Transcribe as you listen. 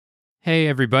Hey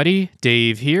everybody,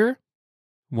 Dave here,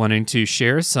 wanting to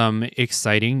share some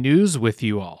exciting news with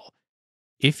you all.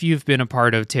 If you've been a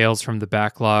part of Tales from the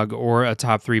Backlog or a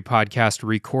Top 3 podcast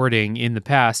recording in the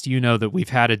past, you know that we've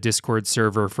had a Discord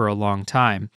server for a long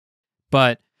time,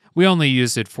 but we only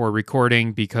used it for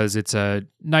recording because it's a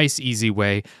nice, easy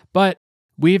way. But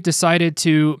we've decided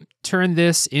to turn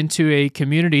this into a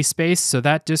community space, so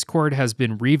that Discord has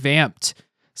been revamped.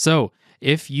 So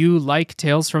if you like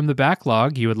Tales from the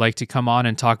Backlog, you would like to come on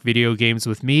and talk video games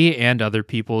with me and other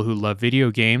people who love video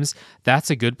games,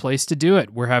 that's a good place to do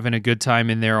it. We're having a good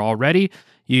time in there already.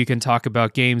 You can talk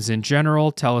about games in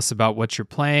general, tell us about what you're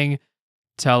playing,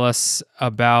 tell us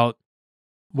about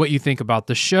what you think about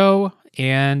the show,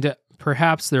 and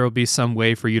perhaps there will be some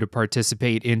way for you to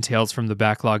participate in Tales from the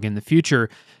Backlog in the future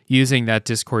using that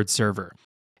Discord server.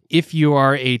 If you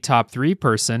are a top 3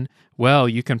 person, well,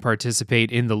 you can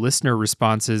participate in the listener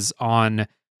responses on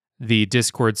the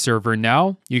Discord server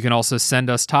now. You can also send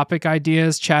us topic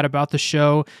ideas, chat about the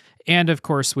show, and of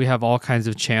course, we have all kinds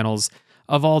of channels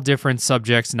of all different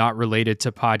subjects not related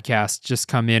to podcasts. Just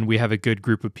come in. We have a good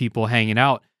group of people hanging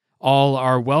out. All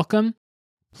are welcome.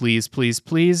 Please, please,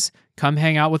 please come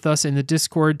hang out with us in the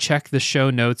Discord. Check the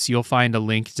show notes. You'll find a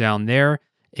link down there.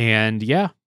 And yeah,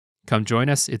 come join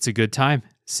us. It's a good time.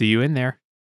 See you in there.